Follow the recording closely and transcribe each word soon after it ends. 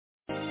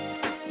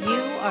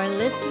are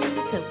listening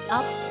to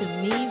Up to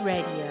Me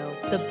Radio,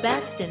 the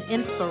best in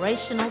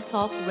inspirational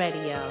talk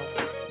radio.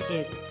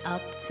 It's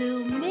up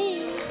to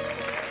me.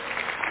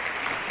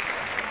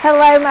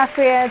 Hello, my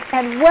friends,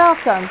 and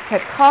welcome to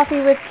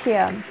Coffee with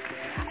Kim.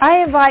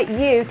 I invite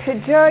you to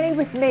journey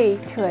with me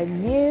to a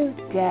new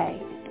day.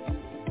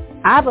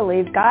 I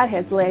believe God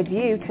has led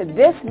you to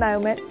this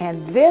moment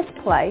and this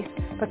place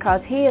because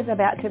He is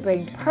about to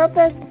bring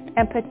purpose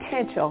and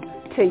potential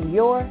to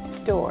your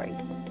story.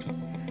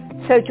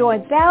 So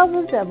join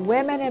thousands of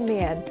women and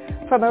men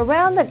from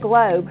around the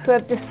globe who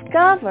have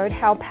discovered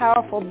how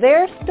powerful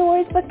their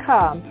stories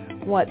become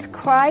once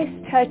Christ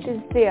touches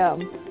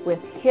them with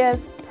His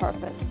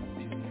purpose.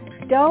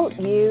 Don't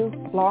you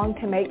long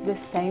to make this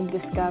same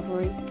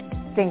discovery?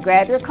 Then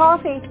grab your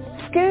coffee,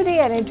 scoot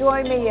in, and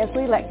join me as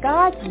we let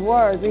God's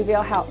Word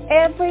reveal how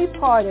every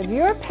part of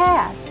your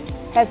past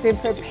has been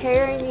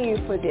preparing you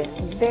for this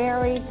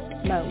very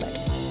moment.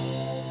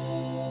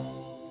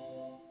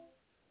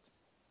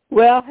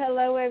 Well,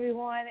 hello,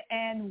 everyone,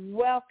 and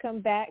welcome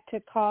back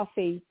to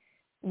Coffee.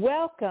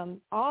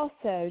 Welcome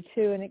also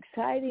to an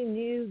exciting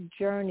new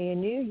journey, a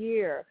new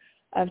year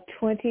of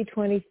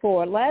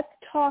 2024. Let's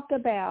talk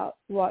about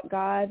what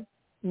God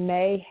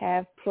may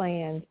have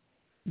planned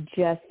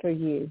just for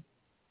you.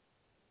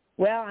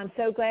 Well, I'm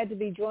so glad to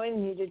be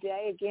joining you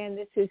today. Again,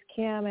 this is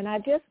Kim, and I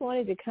just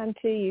wanted to come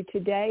to you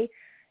today.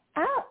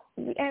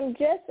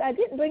 I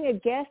didn't bring a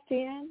guest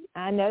in.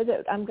 I know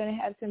that I'm going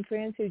to have some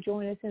friends who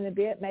join us in a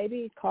bit,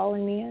 maybe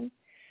calling in.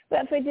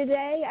 But for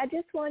today, I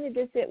just wanted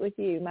to sit with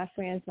you, my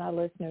friends, my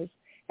listeners.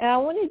 And I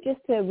wanted just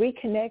to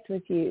reconnect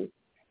with you.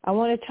 I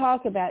want to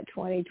talk about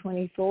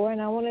 2024,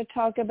 and I want to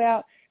talk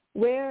about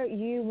where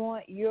you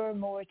want your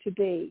more to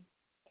be.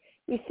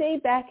 You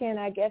see, back in,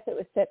 I guess it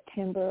was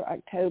September,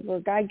 October,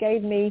 God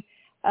gave me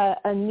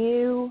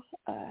the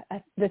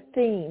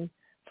theme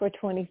for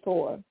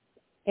 24.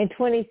 In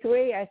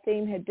 23, our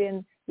theme had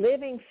been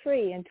living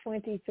free in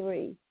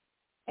 23.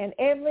 And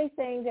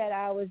everything that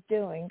I was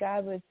doing,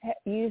 God was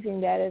using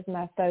that as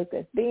my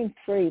focus, being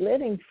free,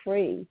 living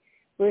free.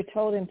 We're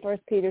told in 1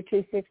 Peter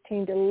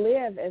 2:16 to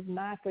live as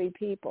my free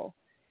people.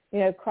 You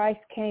know,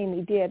 Christ came,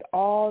 He did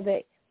all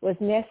that was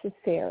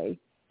necessary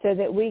so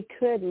that we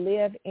could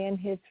live in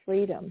His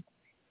freedom.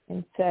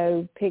 And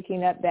so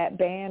picking up that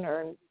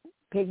banner and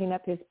picking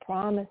up His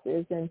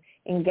promises and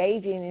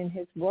engaging in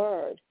His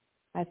word,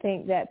 I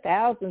think that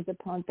thousands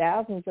upon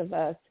thousands of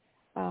us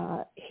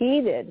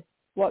heeded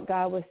what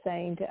God was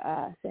saying to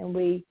us, and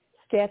we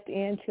stepped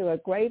into a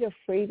greater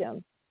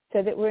freedom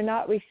so that we're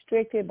not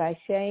restricted by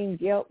shame,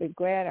 guilt,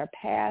 regret, our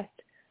past,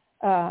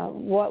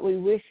 what we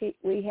wish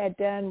we had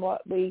done,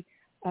 what we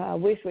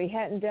wish we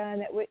hadn't done.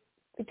 That we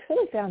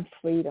truly found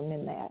freedom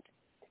in that.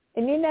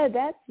 And, you know,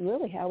 that's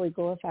really how we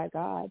glorify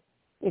God.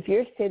 If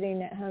you're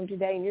sitting at home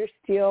today and you're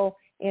still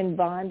in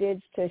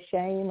bondage to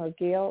shame or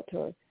guilt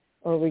or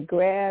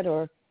regret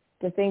or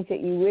the things that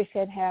you wish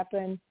had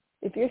happened,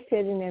 if you're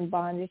sitting in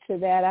bondage to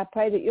that, I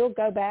pray that you'll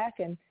go back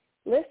and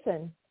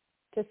listen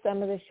to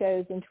some of the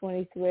shows in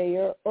 23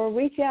 or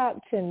reach out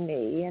to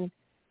me, and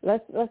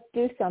let's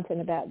do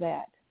something about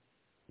that.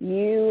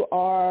 You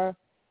are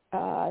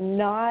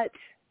not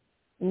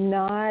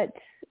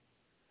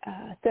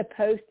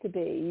supposed to be.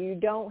 You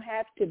don't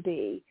have to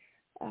be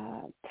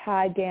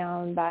tied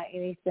down by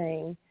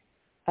anything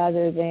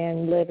other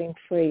than living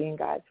free in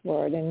God's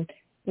Word. And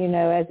you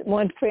know, as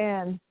one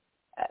friend,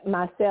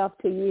 myself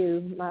to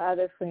you, my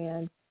other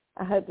friend,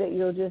 I hope that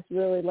you'll just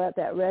really let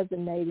that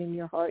resonate in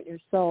your heart and your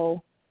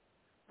soul.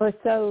 For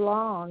so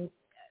long,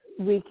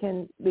 we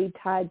can be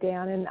tied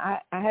down. And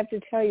I have to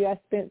tell you, I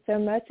spent so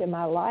much of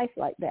my life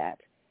like that.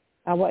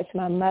 I watched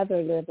my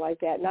mother live like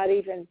that, not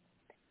even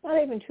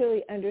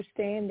truly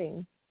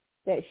understanding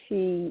that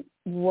she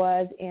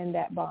was in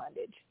that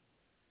bondage.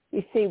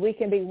 You see, we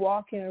can be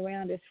walking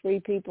around as free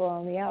people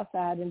on the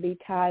outside and be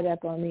tied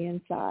up on the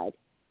inside.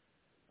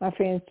 My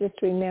friends,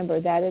 just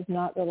remember that is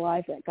not the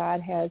life that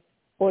God has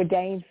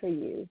ordained for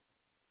you.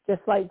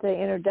 Just like the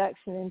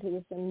introduction into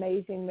this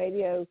amazing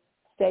radio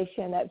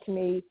station, Up to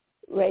Me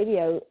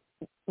Radio,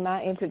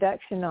 my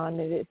introduction on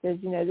it, it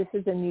says, you know, this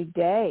is a new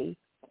day.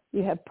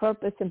 You have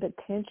purpose and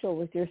potential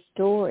with your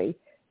story.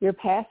 Your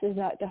past is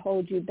not to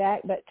hold you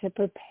back, but to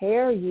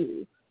prepare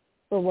you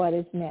for what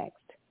is next.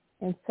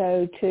 And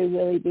so to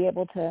really be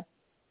able to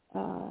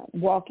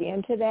walk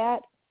into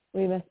that,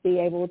 we must be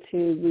able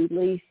to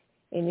release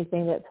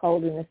anything that's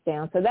holding us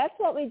down. So that's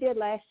what we did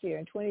last year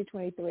in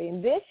 2023.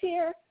 And this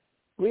year,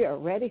 we are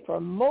ready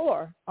for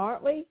more,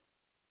 aren't we?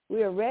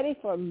 We are ready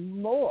for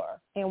more,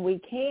 and we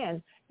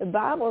can. The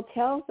Bible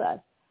tells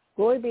us,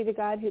 glory be to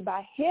God, who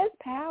by His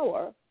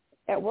power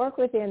at work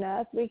within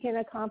us, we can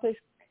accomplish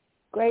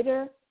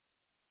greater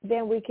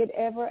than we could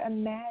ever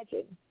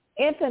imagine,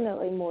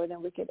 infinitely more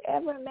than we could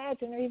ever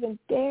imagine or even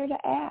dare to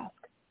ask.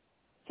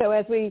 So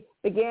as we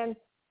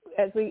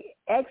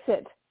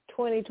exit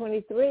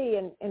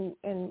 2023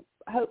 and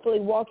hopefully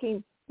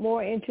walking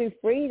more into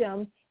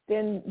freedom,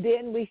 then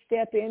we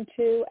step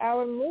into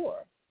our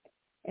more.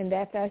 And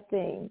that's our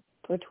theme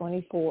for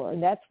 24.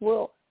 And that's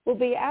will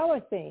be our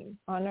theme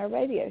on our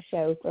radio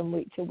show from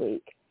week to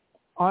week.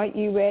 Aren't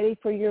you ready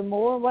for your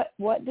more?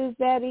 What does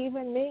that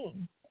even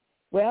mean?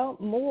 Well,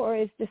 more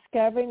is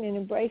discovering and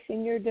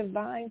embracing your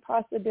divine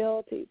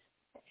possibilities.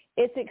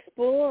 It's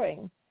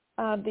exploring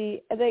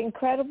the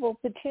incredible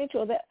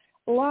potential that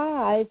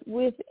lies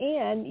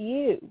within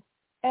you,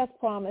 as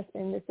promised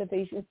in this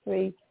Ephesians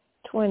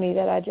 3:20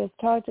 that I just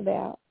talked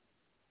about.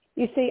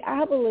 You see,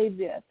 I believe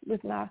this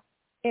with my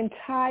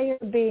entire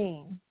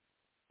being,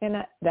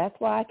 and that's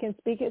why I can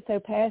speak it so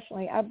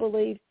passionately. I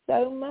believe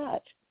so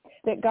much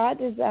that God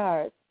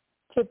desires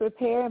to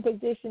prepare and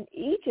position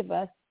each of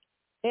us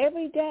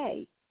every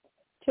day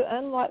to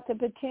unlock the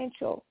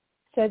potential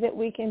so that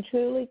we can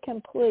truly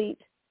complete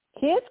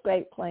his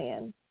great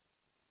plan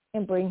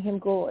and bring him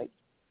glory.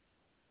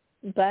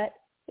 But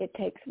it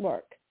takes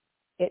work.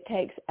 It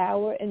takes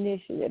our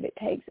initiative. It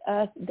takes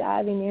us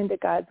diving into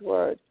God's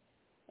word.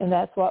 And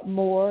that's what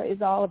more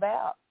is all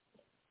about.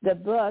 The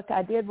book,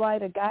 I did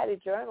write a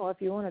guided journal.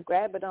 If you want to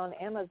grab it on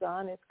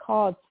Amazon, it's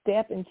called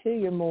Step Into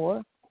Your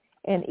More.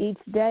 And each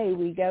day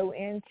we go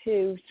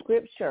into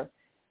Scripture.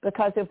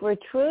 Because if we're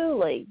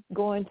truly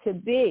going to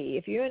be,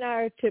 if you and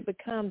I are to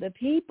become the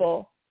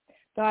people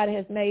God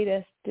has made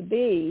us to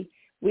be,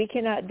 we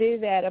cannot do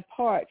that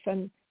apart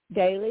from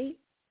daily,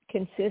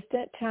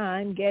 consistent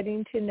time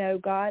getting to know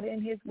God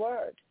and his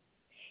word.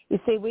 You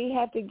see, we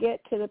have to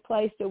get to the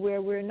place to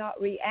where we're not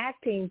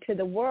reacting to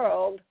the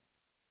world,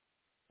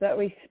 but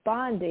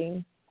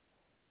responding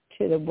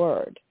to the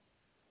word.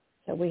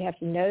 So we have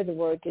to know the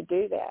word to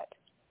do that.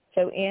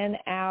 So in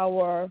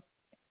our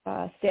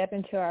step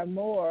into our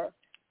more,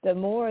 the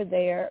more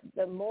there,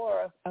 the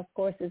more, of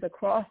course, is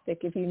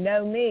acrostic. If you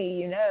know me,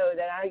 you know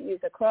that I use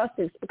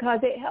acrostics because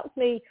it helps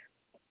me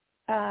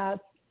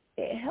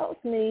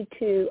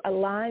to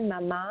align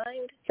my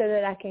mind so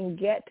that I can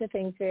get to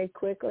things very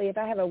quickly. If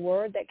I have a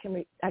word that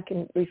I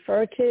can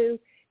refer to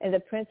and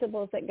the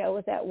principles that go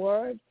with that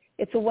word,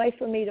 it's a way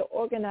for me to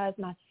organize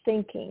my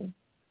thinking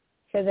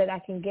so that I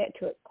can get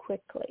to it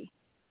quickly.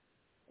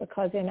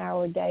 Because in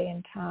our day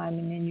and time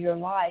and in your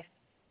life,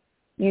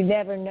 you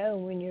never know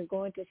when you're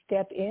going to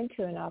step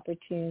into an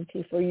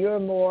opportunity for your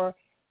more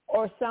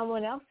or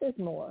someone else's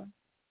more.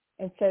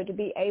 And so to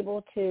be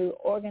able to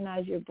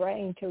organize your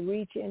brain to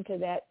reach into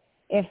that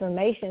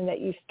information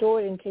that you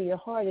stored into your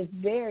heart is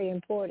very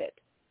important.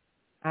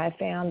 I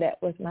found that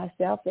with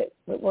myself, it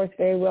works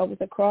very well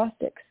with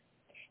acrostics.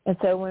 And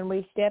so when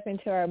we step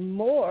into our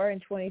more in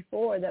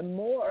 24, the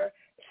more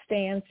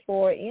stands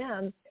for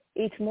M.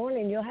 Each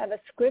morning you'll have a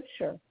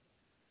scripture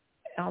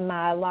on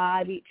my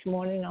live each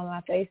morning on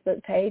my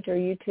Facebook page or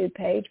YouTube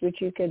page,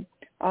 which you could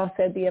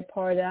also be a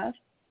part of.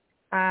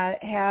 I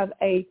have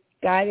a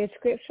guided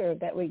scripture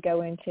that we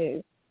go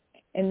into.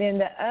 And then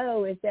the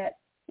O is that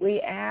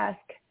we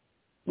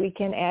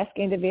can ask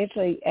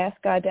individually, ask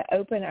God to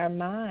open our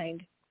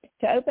mind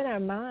so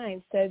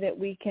that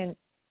we can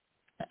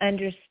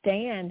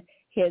understand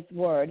his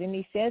word. And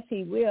he says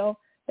he will,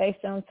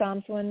 based on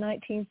Psalms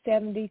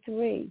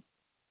 119:73.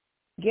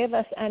 Give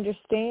us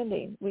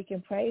understanding. We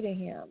can pray to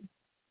him.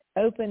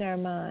 Open our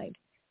mind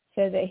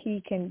so that he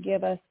can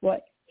give us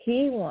what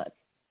he wants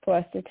for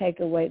us to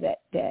take away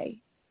that day.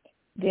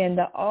 Then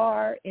the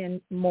R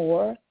in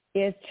more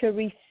is to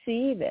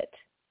receive it.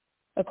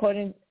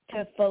 According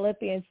to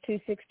Philippians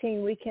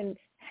 2:16, we can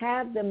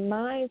have the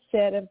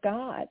mindset of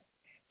God.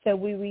 So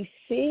we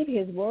receive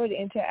his word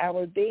into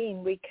our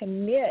being. We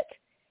commit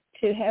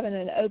to having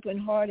an open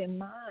heart and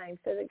mind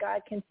so that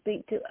God can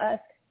speak to us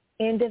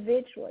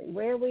individually,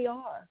 where we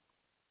are,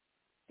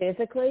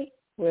 physically,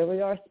 where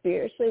we are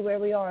spiritually, where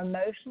we are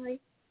emotionally.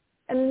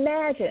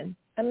 Imagine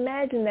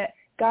that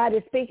God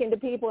is speaking to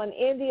people in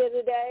India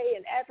today,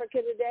 in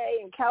Africa today,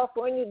 in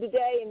California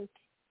today, and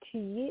to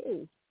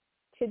you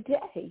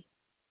today.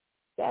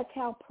 That's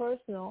how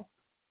personal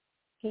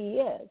he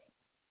is.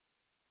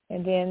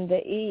 And then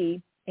the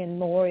E in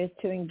more is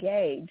to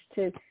engage,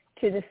 to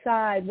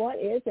decide what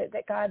is it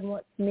that God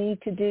wants me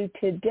to do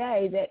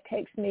today that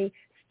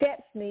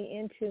steps me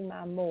into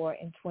my more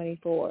in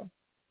 24.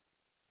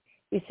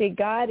 You see,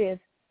 God is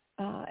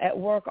at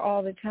work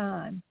all the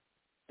time,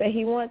 but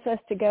he wants us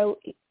to go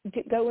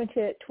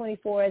into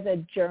 24 as a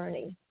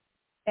journey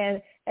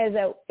and as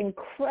an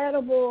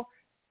incredible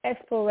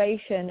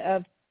exploration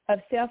of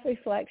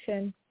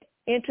self-reflection,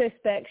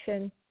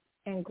 introspection,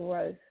 and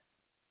growth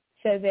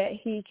so that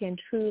he can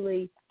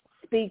truly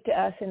speak to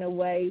us in a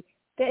way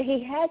that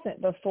he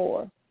hasn't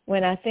before.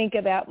 When I think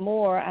about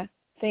more, I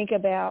think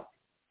about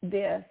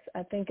this.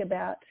 I think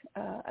about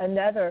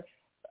another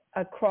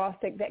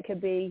acrostic that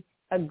could be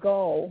a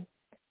goal.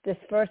 This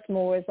first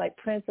more is like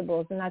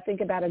principles, and I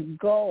think about a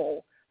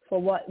goal for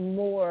what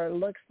more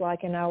looks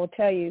like, and I will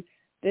tell you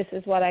this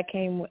is what I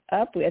came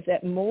up with,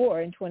 that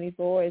more in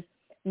 24 is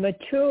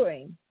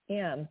maturing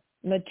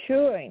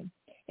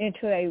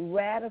into a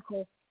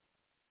radical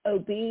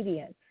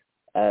obedience,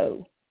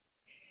 O.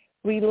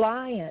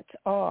 Reliant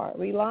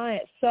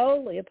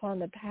solely upon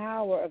the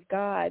power of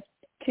God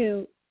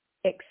to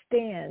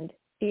extend,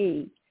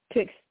 E, to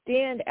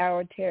extend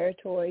our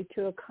territory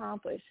to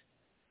accomplish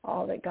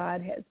all that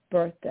God has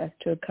birthed us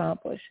to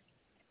accomplish.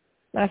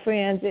 My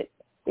friends, it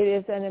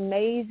is an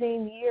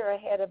amazing year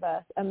ahead of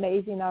us,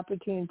 amazing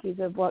opportunities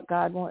of what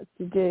God wants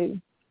to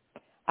do.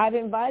 I've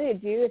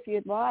invited you, if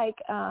you'd like,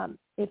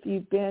 if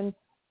you've been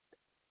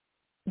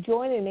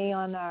joining me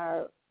on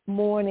our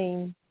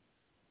morning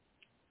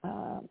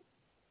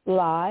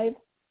live,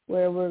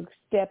 where we're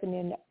stepping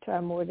into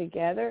our more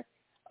together,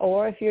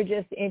 or if you're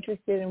just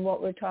interested in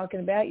what we're talking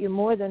about, you're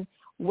more than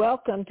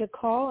welcome to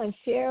call and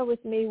share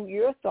with me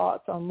your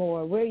thoughts on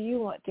more, where you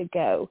want to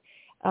go.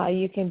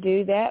 You can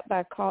do that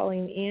by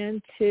calling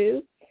in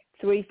to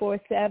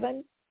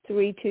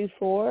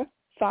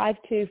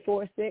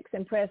 347-324-5246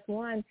 and press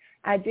 1.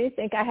 I do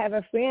think I have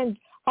a friend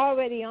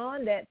already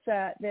on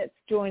that's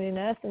joining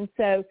us, and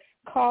so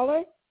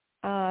caller,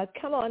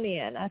 come on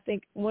in. I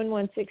think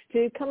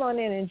 1162. Come on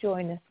in and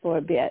join us for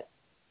a bit.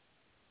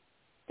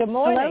 Good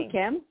morning. Hello,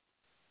 Kim.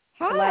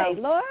 Hi,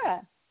 Hello.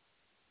 Laura.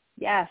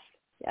 Yes.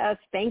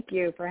 Thank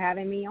you for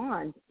having me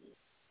on.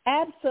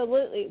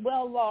 Absolutely.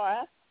 Well,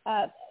 Laura,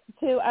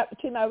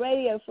 to my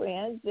radio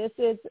friends, this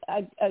is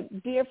a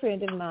dear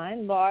friend of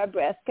mine, Laura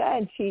Breska,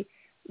 and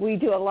we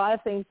do a lot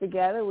of things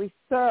together. We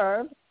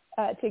serve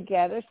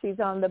together. She's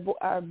on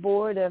our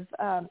board of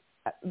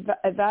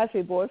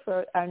advisory board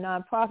for our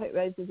nonprofit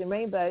Roses and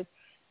Rainbows.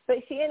 But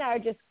she and I are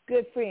just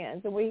good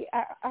friends, and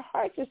our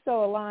hearts are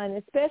so aligned,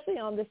 especially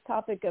on this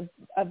topic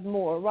of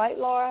more. Right,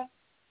 Laura?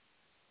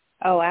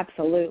 Oh,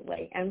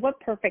 absolutely. And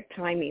what perfect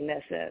timing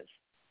this is.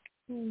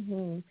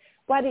 Mm-hmm.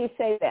 Why do you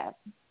say that?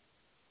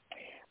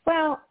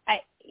 Well,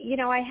 I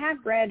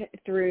have read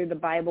through the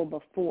Bible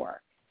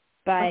before,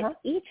 but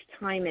each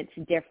time it's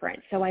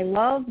different. So I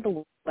love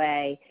the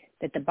way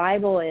that the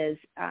Bible is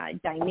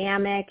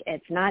dynamic.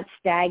 It's not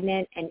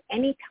stagnant. And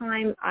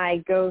anytime I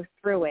go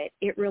through it,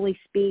 it really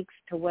speaks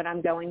to what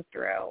I'm going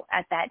through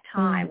at that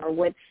time or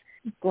what's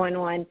going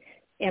on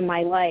in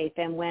my life.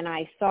 And when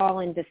I saw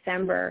in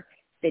December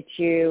that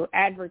you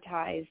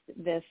advertised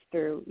this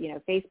through,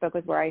 Facebook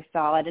was where I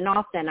saw it. And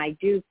often I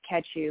do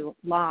catch you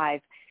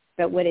live.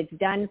 But what it's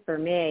done for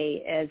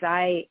me is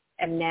I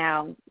am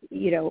now,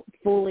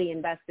 fully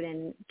invested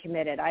and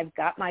committed. I've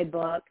got my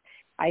book.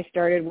 I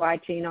started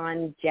watching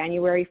on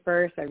January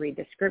 1st. I read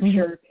the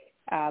scripture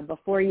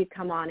before you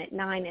come on at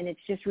 9. And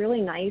it's just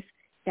really nice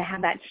to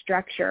have that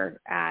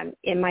structure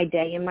in my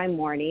day, in my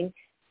morning.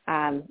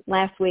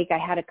 Last week I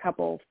had a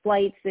couple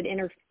flights that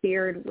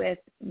interfered with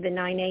the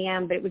 9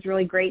 a.m., but it was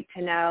really great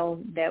to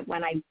know that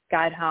when I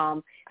got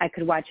home, I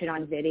could watch it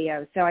on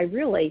video. So I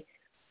really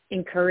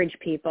encourage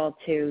people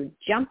to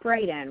jump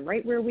right in,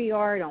 right where we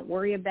are. Don't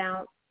worry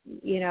about,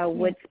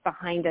 what's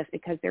behind us,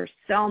 because there's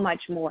so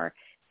much more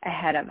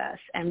ahead of us.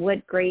 And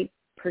what great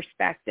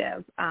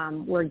perspective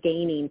we're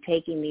gaining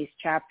taking these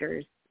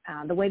chapters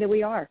the way that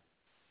we are.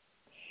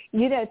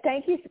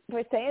 Thank you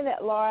for saying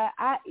that, Laura.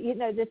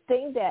 The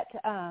thing that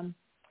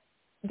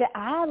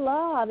I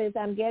love is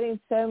I'm getting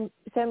so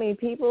many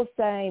people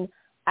saying,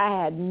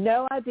 I had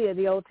no idea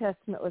the Old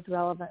Testament was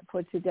relevant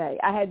for today.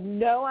 I had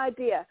no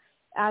idea.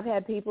 I've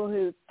had people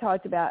who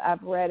talked about,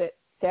 I've read it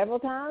several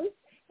times,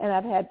 and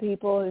I've had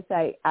people who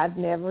say, I've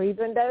never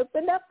even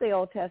opened up the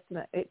Old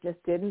Testament. It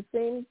just didn't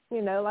seem,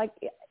 like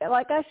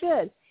I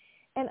should.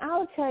 And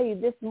I'll tell you,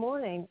 this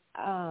morning,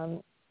 I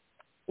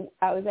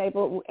was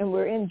able, and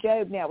we're in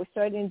Job now. We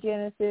started in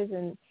Genesis,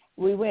 and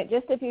we went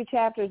just a few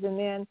chapters, and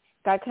then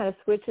God kind of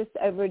switched us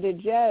over to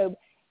Job.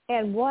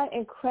 And what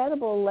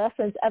incredible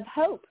lessons of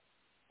hope.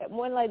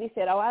 One lady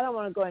said, I don't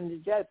want to go into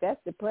Job. That's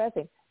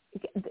depressing.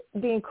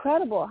 The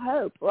incredible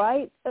hope,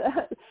 right,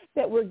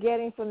 that we're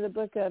getting from the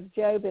book of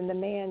Job and the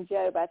man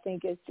Job, I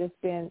think has just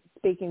been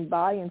speaking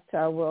volumes to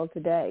our world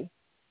today.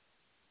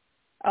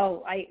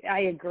 Oh, I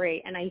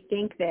agree. And I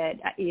think that,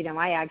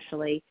 I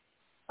actually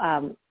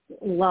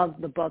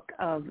love the book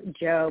of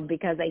Job,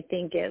 because I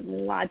think at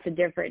lots of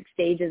different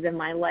stages in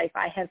my life,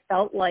 I have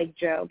felt like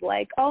Job,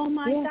 like, oh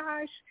my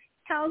gosh,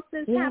 how's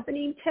this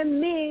happening to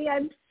me?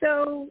 I'm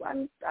so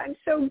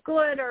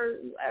good, or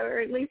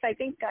at least I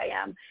think I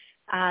am.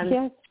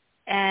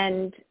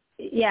 And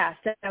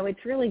so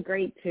it's really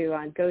great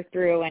to go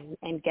through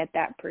and get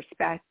that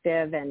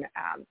perspective and,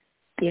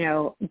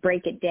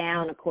 break it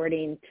down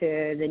according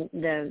to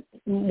the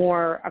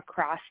more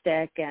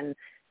acrostic. And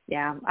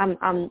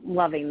I'm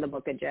loving the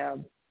book of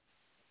Job.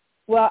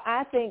 Well,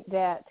 I think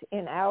that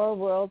in our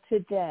world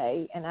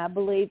today, and I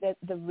believe that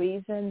the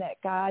reason that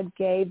God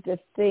gave the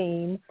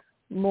theme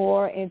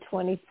more in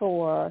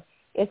 24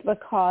 is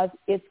because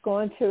it's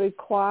going to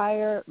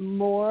require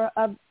more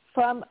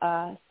from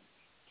us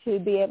to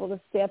be able to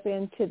step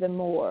into the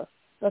more,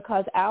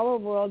 because our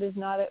world is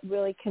not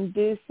really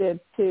conducive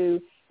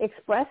to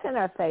expressing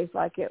our faith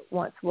like it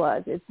once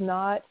was. It's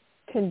not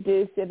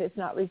conducive. It's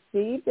not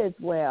received as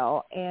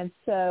well. And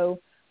so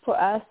for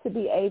us to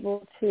be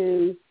able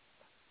to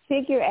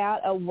figure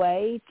out a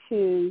way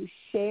to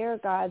share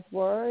God's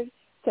word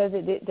so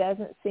that it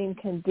doesn't seem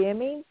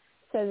condemning,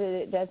 so that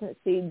it doesn't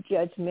seem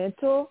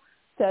judgmental,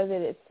 so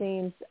that it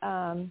seems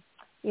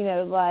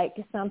like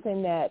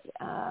something that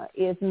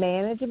is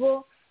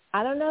manageable.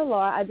 I don't know,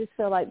 Laura. I just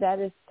feel like that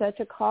is such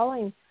a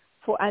calling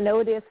I know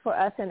it is for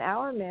us in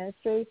our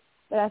ministry,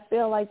 but I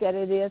feel like that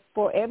it is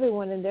for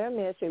everyone in their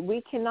ministry.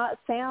 We cannot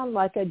sound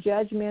like a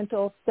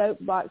judgmental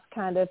soapbox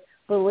kind of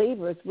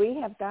believers. We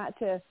have got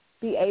to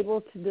be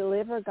able to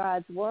deliver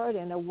God's word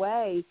in a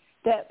way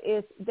that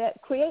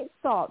creates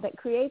thought, that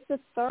creates a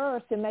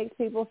thirst and makes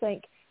people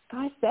think,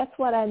 gosh, that's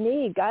what I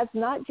need. God's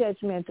not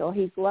judgmental.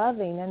 He's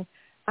loving. And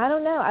I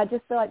don't know. I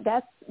just feel like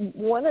that's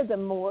one of the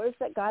mores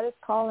that God is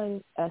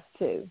calling us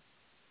to.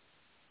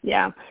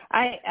 Yeah,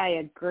 I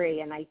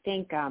agree. And I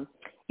think,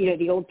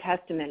 the Old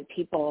Testament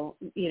people,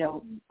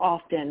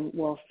 often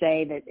will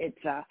say that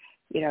it's a,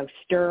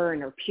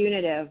 stern or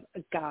punitive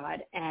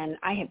God. And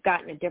I have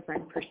gotten a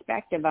different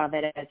perspective of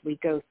it as we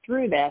go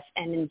through this.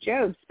 And in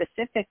Job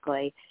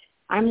specifically,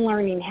 I'm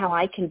learning how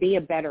I can be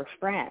a better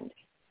friend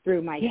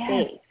through my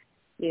faith.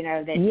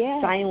 That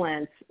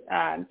silence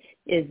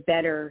is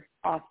better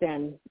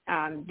often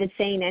than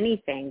saying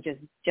anything,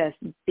 just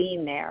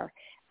being there.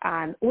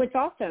 What's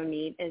also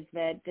neat is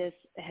that this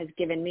has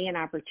given me an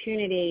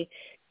opportunity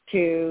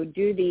to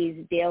do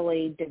these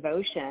daily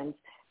devotions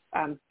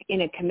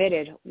in a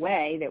committed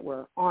way that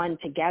we're on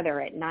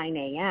together at 9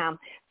 a.m.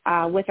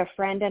 With a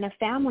friend and a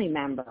family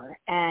member.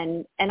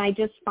 And I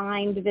just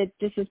find that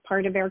this is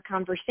part of our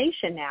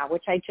conversation now,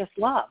 which I just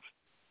love.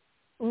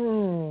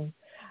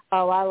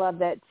 Oh, I love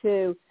that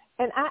too.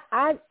 And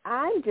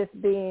I'm just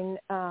being,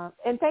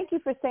 and thank you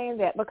for saying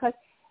that, because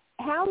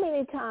how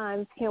many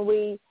times can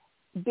we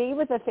be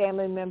with a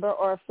family member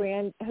or a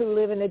friend who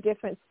live in a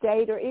different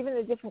state or even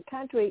a different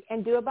country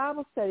and do a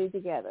Bible study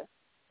together?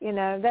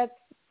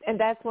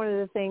 That's one of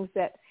the things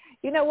that,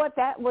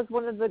 that was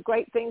one of the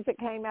great things that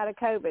came out of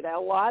COVID. A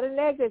lot of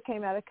negative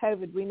came out of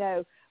COVID, we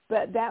know,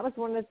 but that was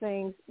one of the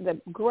things, the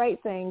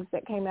great things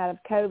that came out of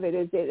COVID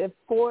is it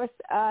forced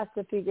us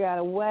to figure out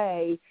a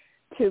way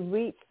to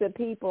reach the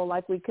people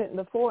like we couldn't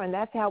before. And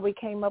that's how we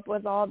came up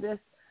with all this,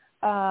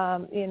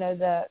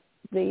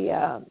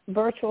 the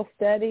virtual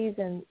studies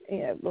and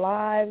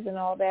lives and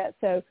all that.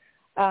 So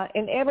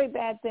in every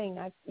bad thing,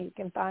 you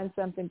can find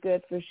something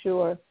good for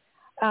sure.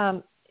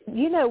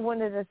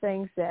 One of the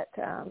things that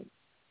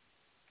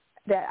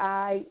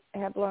I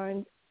have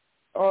learned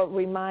or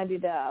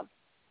reminded of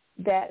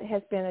that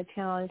has been a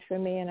challenge for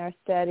me in our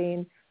study,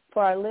 and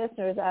for our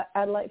listeners,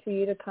 I'd like for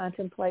you to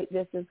contemplate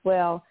this as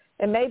well.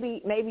 And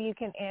maybe you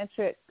can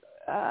answer it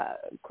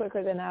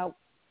quicker than I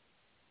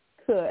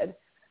could.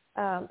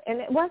 And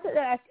it wasn't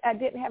that I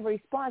didn't have a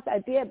response. I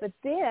did, but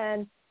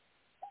then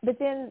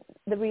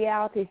the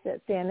reality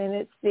sets in, and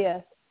it's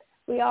this.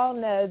 We all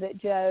know that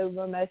Job,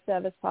 or most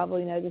of us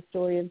probably know the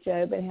story of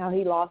Job and how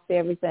he lost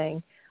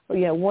everything.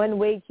 Well, 1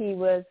 week he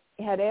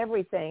had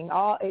everything.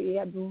 He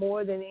had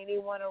more than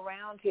anyone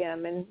around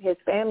him, and his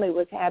family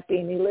was happy,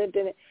 and he lived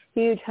in a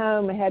huge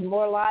home and had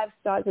more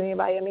livestock than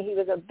anybody. I mean, he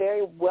was a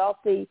very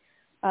wealthy,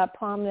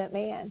 prominent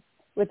man.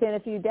 Within a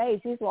few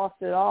days, he's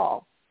lost it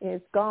all.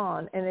 It's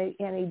gone, and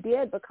he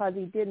did because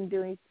he didn't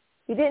do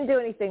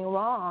anything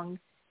wrong.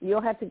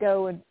 You'll have to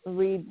go and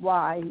read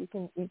why. You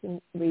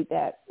can read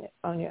that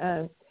on your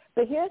own.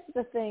 But here's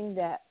the thing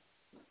that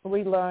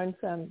we learned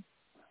from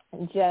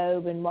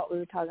Job and what we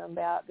were talking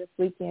about this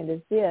weekend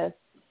is this.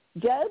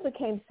 Job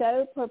became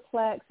so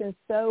perplexed and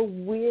so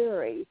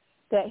weary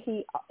that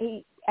he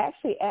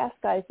actually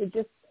asked God, he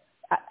said,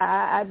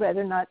 I'd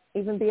rather not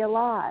even be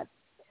alive.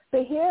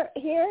 But here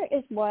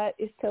is what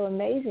is so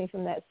amazing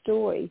from that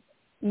story.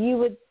 You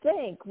would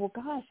think, well,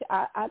 gosh,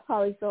 I'd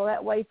probably feel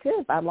that way too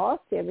if I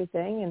lost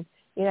everything. And,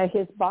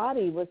 his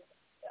body was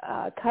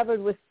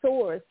covered with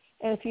sores.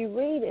 And if you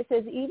read, it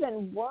says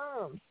even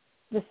worms,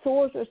 the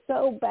sores are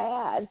so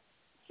bad,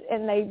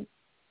 and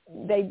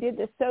they did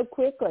this so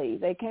quickly.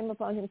 They came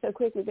upon him so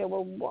quickly. There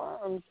were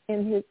worms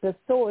in the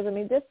sores. I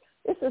mean, this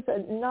is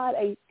not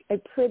a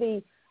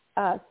pretty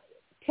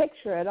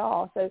picture at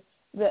all. So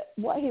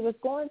what he was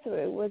going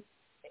through was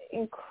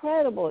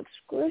incredible,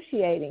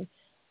 excruciating.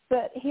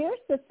 But here's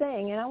the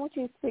thing, and I want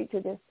you to speak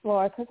to this,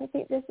 Laura, because I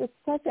think this is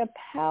such a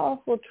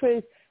powerful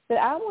truth that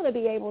I want to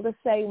be able to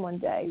say one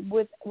day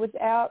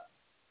without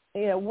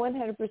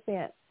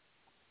 100%.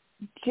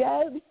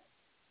 Job's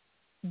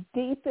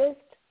deepest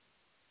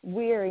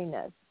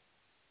weariness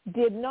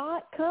did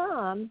not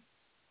come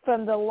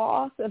from the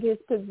loss of his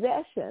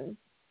possessions.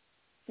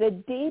 The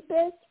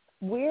deepest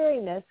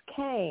weariness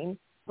came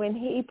when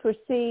he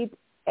perceived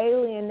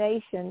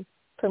alienation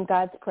from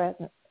God's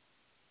presence.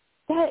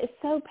 That is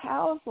so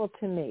powerful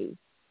to me.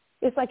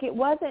 It's like it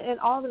wasn't in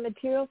all the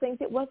material things.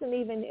 It wasn't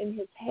even in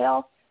his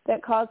health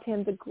that caused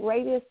him the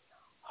greatest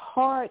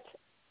heart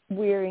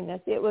weariness.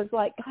 It was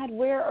like, God,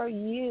 where are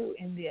you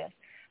in this?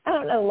 I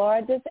don't know,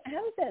 Laura, how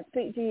does that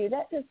speak to you?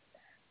 That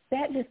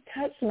just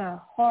touched my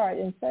heart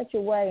in such a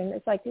way. And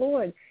it's like,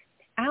 Lord,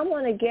 I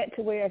want to get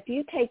to where if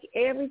you take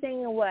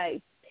everything away,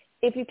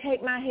 if you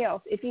take my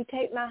health, if you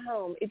take my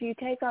home, if you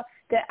take all,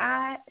 that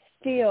I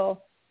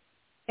still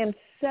am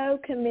so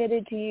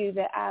committed to you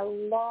that I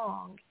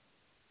long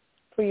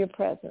for your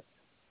presence.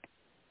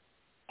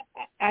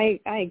 I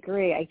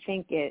agree. I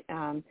think it,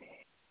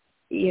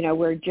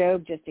 where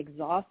Job just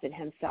exhausted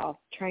himself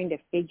trying to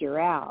figure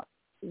out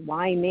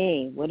why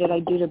me? What did I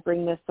do to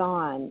bring this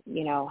on?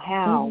 You know,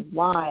 how,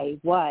 why,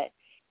 what?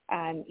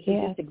 He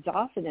just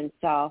exhausted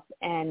himself.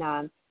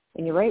 And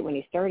you're right, when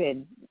he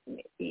started,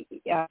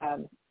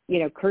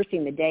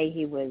 cursing the day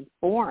he was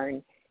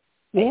born,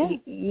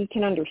 you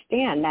can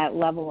understand that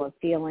level of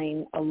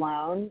feeling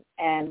alone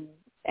and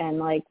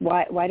like,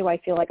 why do I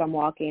feel like I'm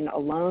walking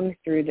alone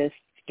through this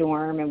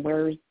storm, and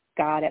where's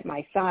God at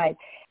my side?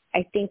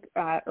 I think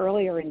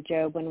earlier in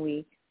Job, when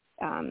we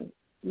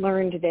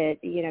learned that,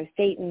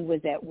 Satan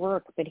was at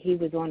work, but he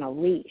was on a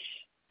leash.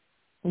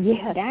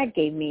 Yes. That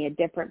gave me a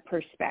different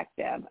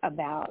perspective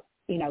about,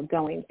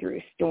 going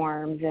through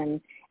storms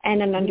and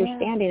an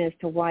understanding as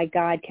to why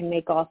God can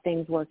make all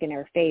things work in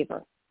our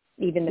favor,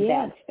 even the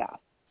bad stuff.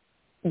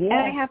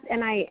 Yeah.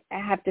 And I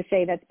have to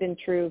say that's been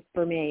true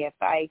for me. If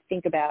I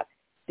think about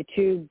the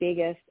two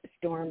biggest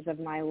storms of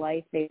my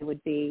life, they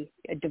would be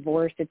a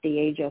divorce at the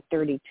age of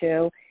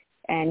 32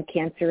 and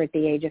cancer at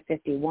the age of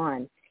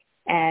 51.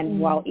 And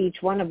while each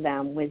one of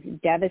them was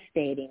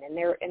devastating, and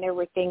there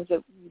were things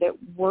that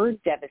were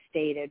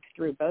devastated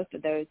through both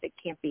of those that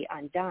can't be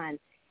undone,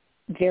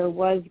 there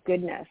was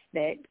goodness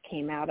that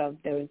came out of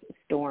those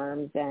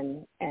storms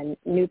and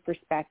new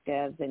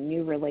perspectives and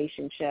new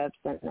relationships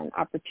and an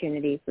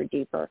opportunity for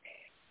deeper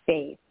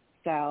faith.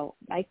 So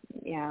I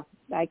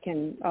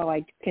can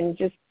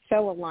just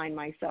so align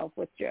myself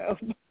with Job.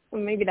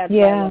 Maybe that's why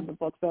I love the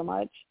book so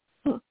much.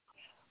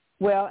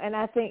 Well, and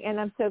I think, and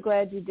I'm so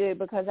glad you do,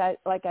 because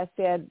like I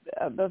said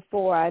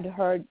before, I'd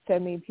heard so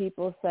many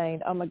people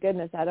saying, "Oh my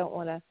goodness, I don't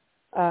want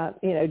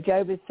to,"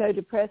 Job is so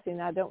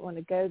depressing, I don't want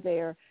to go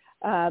there.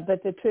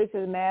 But the truth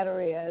of the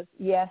matter is,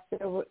 yes,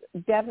 there were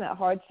definite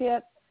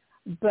hardships,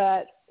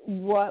 but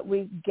what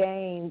we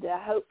gained,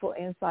 hopeful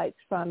insights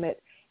from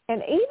it.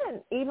 And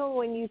even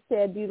when you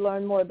said you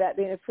learned more about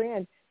being a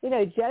friend,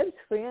 Job's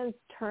friends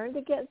turned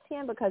against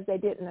him because they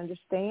didn't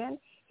understand.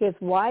 His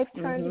wife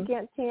turned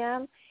against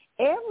him.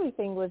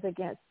 Everything was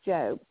against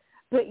Job.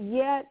 But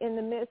yet, in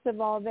the midst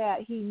of all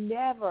that, he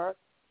never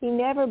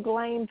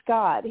blamed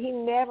God. He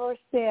never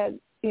said,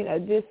 he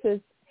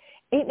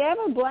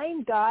never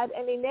blamed God,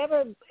 and he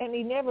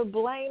never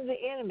blamed the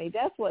enemy.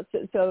 That's what's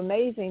so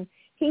amazing.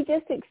 He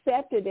just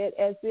accepted it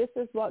as, this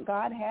is what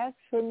God has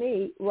for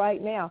me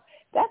right now.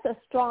 That's a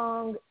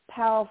strong,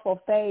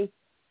 powerful faith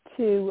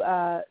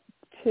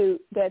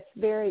that's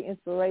very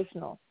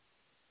inspirational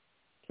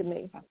to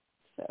me.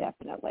 So.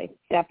 Definitely.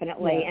 Yeah.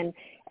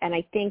 And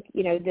I think,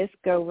 this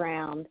go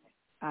round,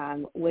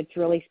 what's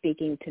really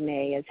speaking to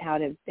me is how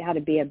to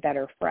be a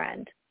better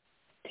friend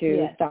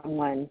to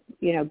someone,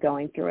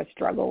 going through a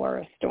struggle or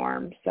a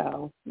storm.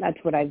 So that's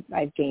what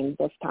I've gained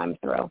this time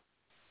through.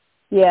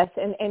 Yes,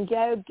 and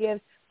Job gives,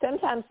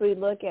 sometimes we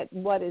look at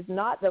what is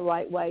not the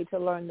right way to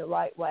learn the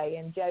right way,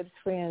 and Job's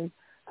friends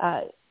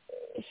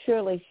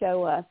surely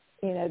show us,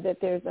 that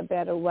there's a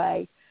better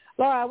way.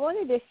 Laura, I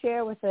wanted to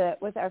share with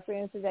our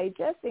friends today,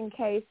 just in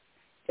case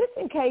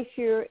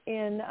you're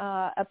in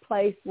a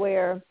place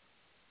where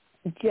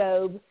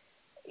Job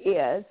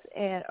is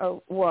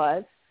or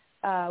was,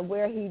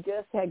 where he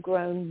just had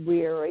grown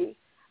weary.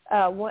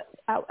 I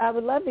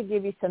would love to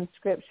give you some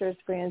scriptures,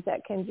 friends,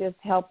 that can just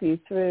help you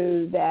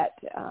through that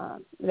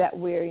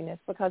weariness,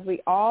 because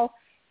we all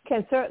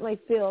can certainly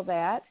feel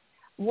that.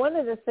 One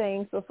of the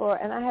things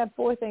and I have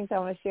 4 things I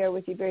want to share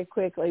with you very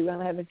quickly. We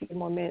only have a few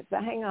more minutes,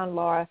 but hang on,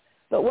 Laura.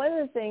 But one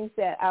of the things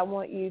that I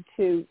want you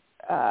to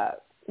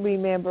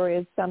remember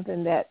is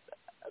something that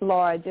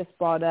Laura just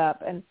brought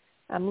up, and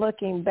I'm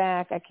looking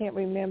back. I can't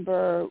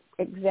remember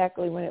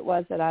exactly when it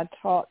was that I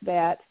taught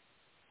that,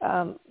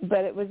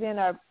 but it was in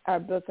our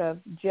book of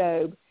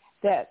Job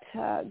that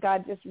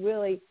God just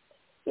really,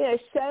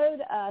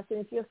 showed us, and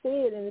if you'll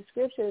see it in the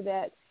scripture,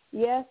 that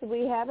yes,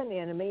 we have an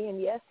enemy,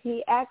 and yes,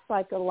 he acts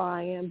like a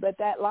lion, but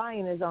that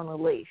lion is on a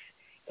leash,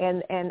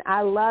 and I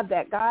love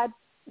that God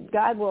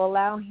will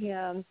allow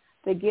him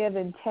the give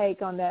and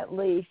take on that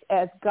leash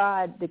as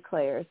God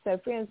declares. So,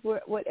 friends,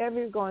 whatever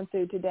you're going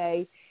through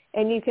today,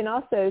 and you can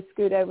also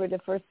scoot over to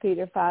 1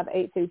 Peter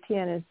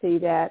 5:8-10 and see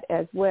that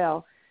as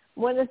well.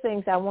 One of the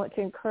things I want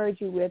to encourage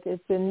you with is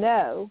to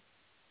know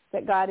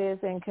that God is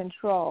in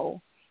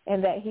control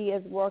and that he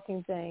is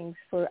working things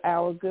for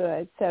our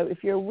good. So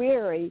if you're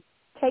weary,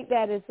 take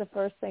that as the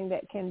first thing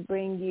that can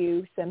bring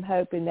you some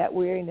hope in that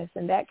weariness,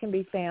 and that can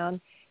be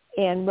found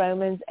in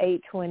Romans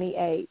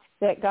 8:28,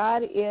 that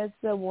God is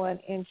the one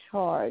in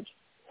charge.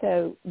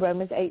 So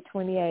Romans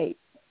 8:28.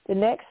 The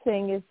next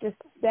thing is just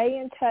stay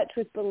in touch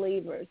with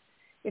believers.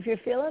 If you're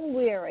feeling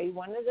weary,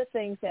 one of the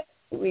things that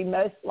we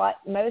most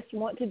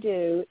want to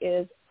do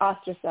is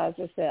ostracize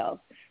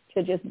ourselves,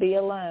 to just be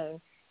alone.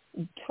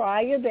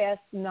 Try your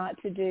best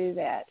not to do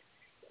that.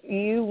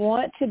 You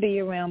want to be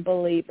around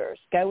believers.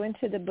 Go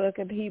into the book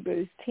of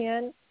Hebrews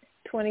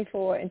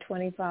 10:24 and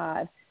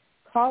 25.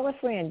 Call a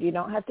friend. You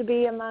don't have to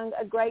be among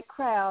a great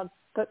crowd,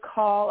 but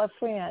call a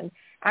friend.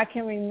 I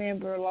can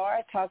remember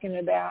Laura talking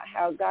about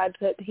how God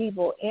put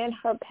people in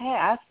her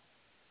path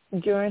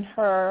during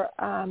her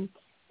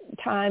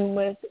time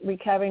with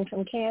recovering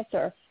from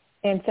cancer.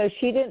 And so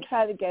she didn't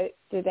try to go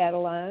through that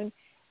alone.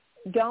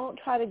 don't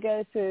try to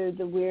go through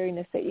the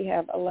weariness that you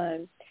have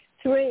alone.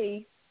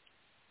 3,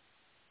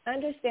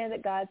 understand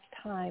that God's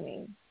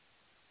timing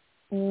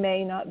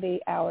may not be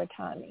our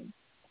timing.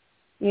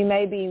 You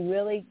may be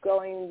really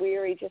growing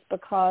weary just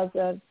because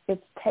of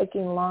it's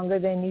taking longer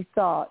than you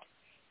thought.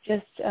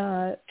 Just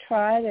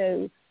try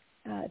to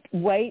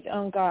wait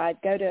on God.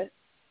 Go to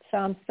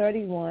Psalms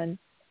 31,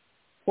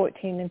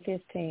 14 and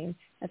 15.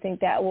 I think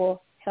that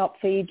will help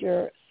feed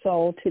your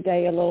soul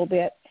today a little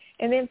bit.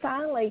 And then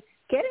finally,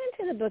 get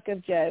into the book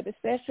of Job,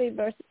 especially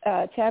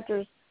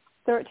chapters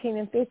 13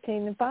 and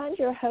 15, and find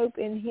your hope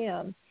in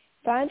him.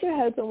 Find your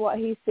hope in what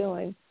he's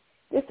doing.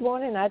 This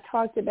morning Laura,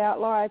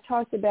 I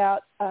talked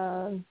about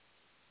a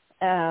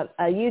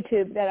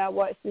YouTube that I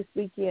watched this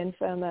weekend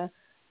from a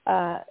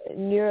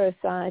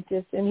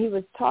neuroscientist, and he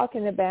was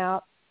talking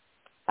about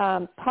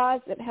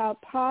how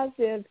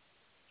positive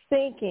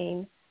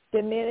thinking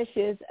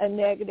diminishes a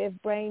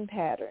negative brain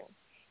pattern.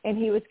 And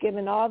he was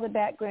given all the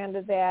background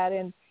of that,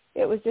 and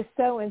it was just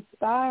so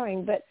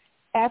inspiring. But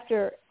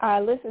after I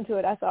listened to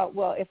it, I thought,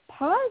 well, if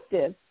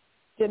positive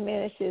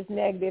diminishes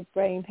negative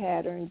brain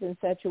patterns in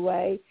such a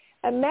way,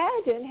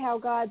 imagine how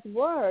God's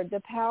word,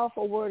 the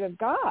powerful word of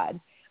God,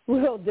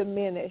 will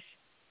diminish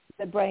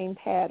the brain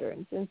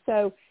patterns. And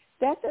so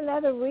that's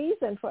another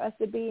reason for us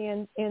to be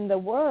in the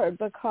word,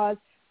 because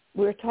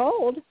we're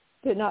told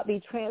to not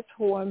be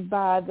transformed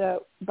by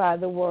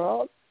the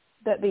world,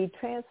 but be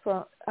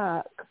transformed.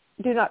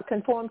 Do not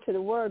conform to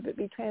the word, but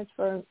be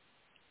transformed.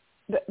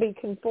 But be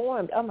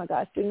conformed. Oh my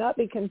gosh! Do not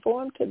be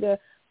conformed to the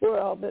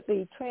world, but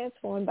be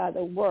transformed by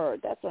the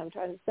word. That's what I'm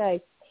trying to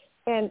say.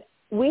 And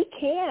we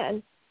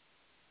can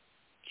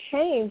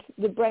change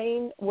the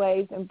brain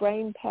waves and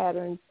brain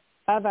patterns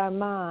of our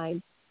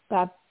mind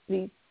by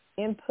the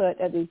input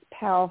of these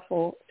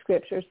powerful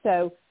scriptures.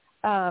 So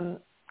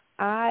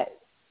I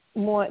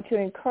want to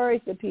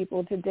encourage the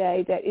people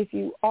today that if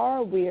you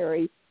are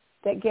weary,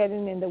 that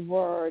getting in the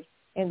word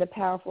and the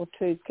powerful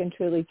truth can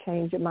truly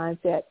change your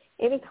mindset.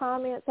 Any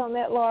comments on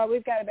that, Laura?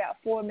 We've got about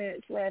 4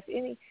 minutes left. Do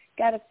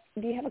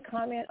you have a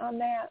comment on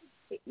that?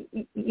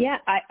 Yeah,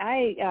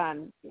 I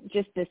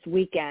just this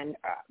weekend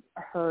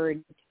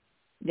heard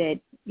that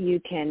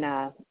you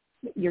can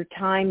your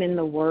time in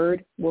the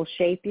Word will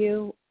shape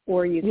you,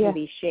 or you can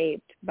be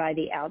shaped by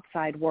the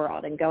outside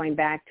world. And going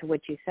back to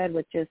what you said,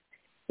 with just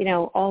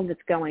all that's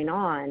going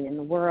on in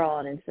the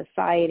world and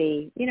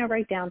society,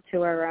 right down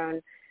to our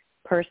own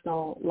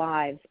personal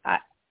lives,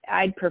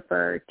 I'd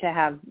prefer to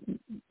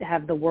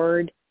have the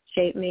Word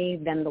shape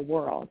me than the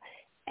world.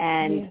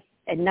 And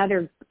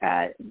another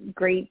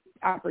great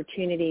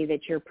opportunity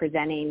that you're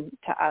presenting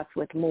to us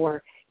with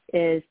more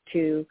is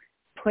to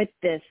put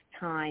this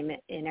time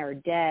in our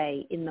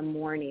day in the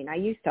morning. I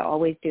used to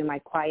always do my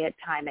quiet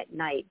time at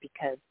night,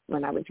 because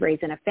when I was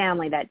raised in a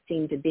family, that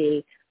seemed to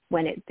be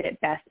when it fit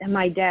best in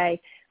my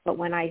day. But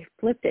when I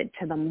flipped it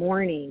to the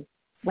morning,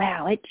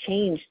 wow, it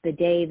changed the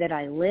day that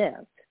I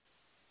lived.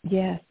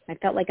 Yes. I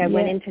felt like I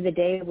went into the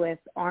day with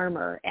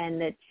armor, and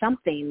that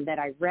something that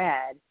I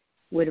read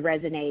would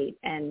resonate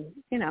and,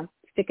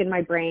 stick in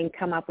my brain,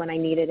 come up when I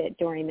needed it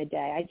during the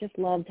day. I just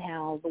loved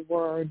how the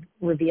word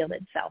revealed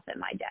itself in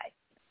my day.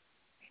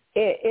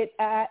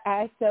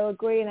 I so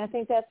agree, and I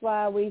think that's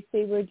why we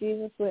see where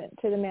Jesus went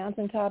to the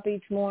mountaintop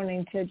each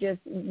morning to just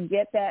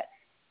get that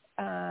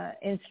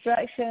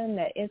instruction,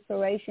 that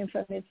inspiration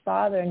from his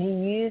Father, and he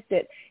used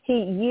it.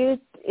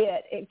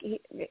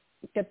 It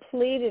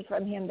depleted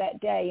from him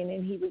that day, and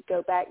then he would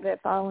go back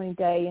that following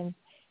day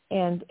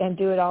and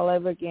do it all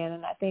over again.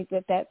 And I think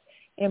that that's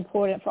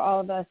important for all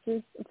of us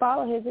to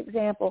follow his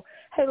example.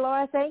 Hey,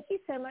 Laura, thank you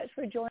so much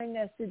for joining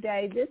us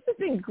today. This has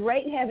been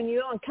great having you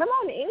on. Come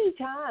on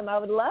anytime. I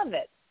would love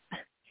it.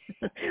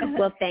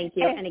 Well, thank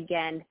you. And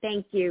again,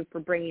 thank you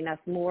for bringing us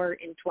more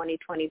in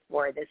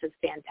 2024. This is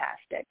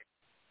fantastic.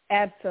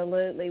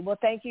 Absolutely. Well,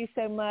 thank you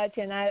so much.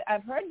 And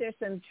I've heard there's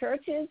some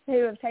churches who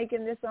have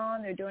taken this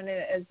on. They're doing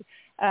it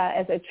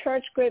as a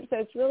church group. So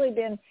it's really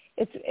been,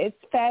 it's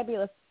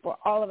fabulous for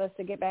all of us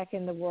to get back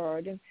in the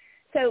Word. And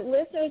so,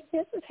 listeners,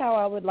 this is how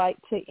I would like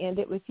to end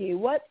it with you.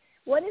 What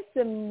is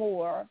the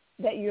more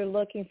that you're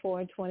looking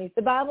for in 20?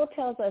 The Bible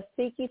tells us,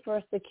 seek ye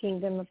first the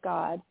kingdom of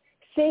God.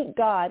 Seek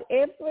God.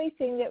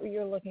 Everything that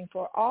you're looking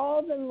for,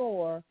 all the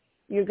more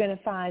you're going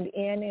to find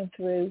in and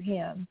through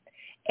him.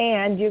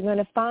 And you're going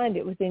to find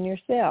it within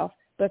yourself,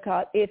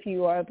 because if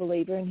you are a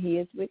believer and he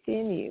is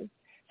within you.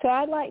 So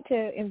I'd like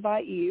to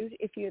invite you,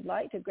 if you'd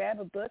like, to grab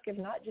a book. If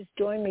not, just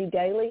join me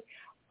daily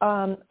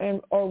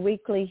or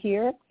weekly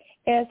here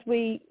as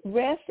we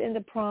rest in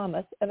the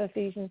promise of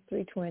Ephesians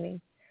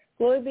 3:20.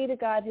 Glory be to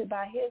God, who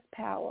by his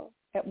power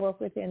at work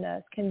within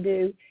us can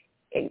do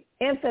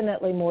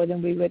infinitely more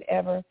than we would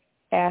ever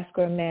ask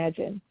or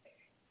imagine.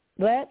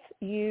 Let's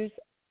use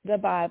the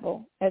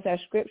Bible as our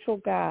scriptural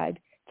guide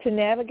to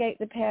navigate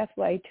the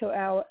pathway to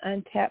our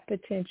untapped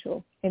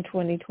potential in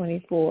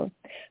 2024.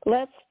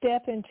 Let's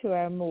step into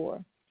our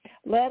more.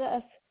 Let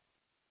us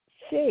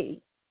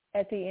see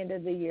at the end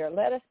of the year.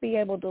 Let us be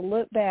able to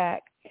look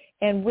back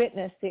and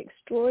witness the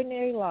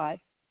extraordinary life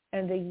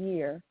and the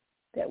year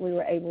that we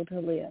were able to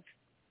live.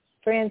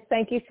 Friends,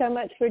 thank you so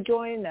much for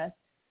joining us.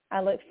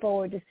 I look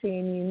forward to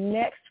seeing you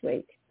next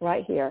week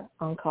right here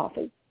on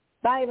Coffee.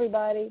 Bye,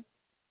 everybody.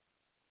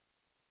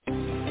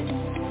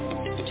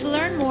 To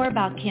learn more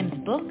about Kim's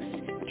books,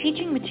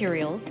 teaching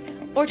materials,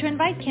 or to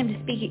invite Kim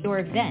to speak at your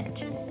event,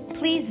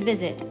 please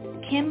visit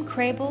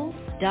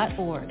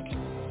kimcrabill.org.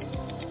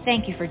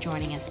 Thank you for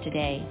joining us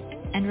today.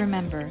 And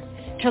remember,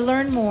 to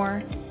learn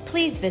more,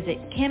 please visit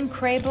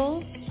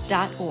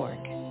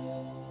kimcrabill.org.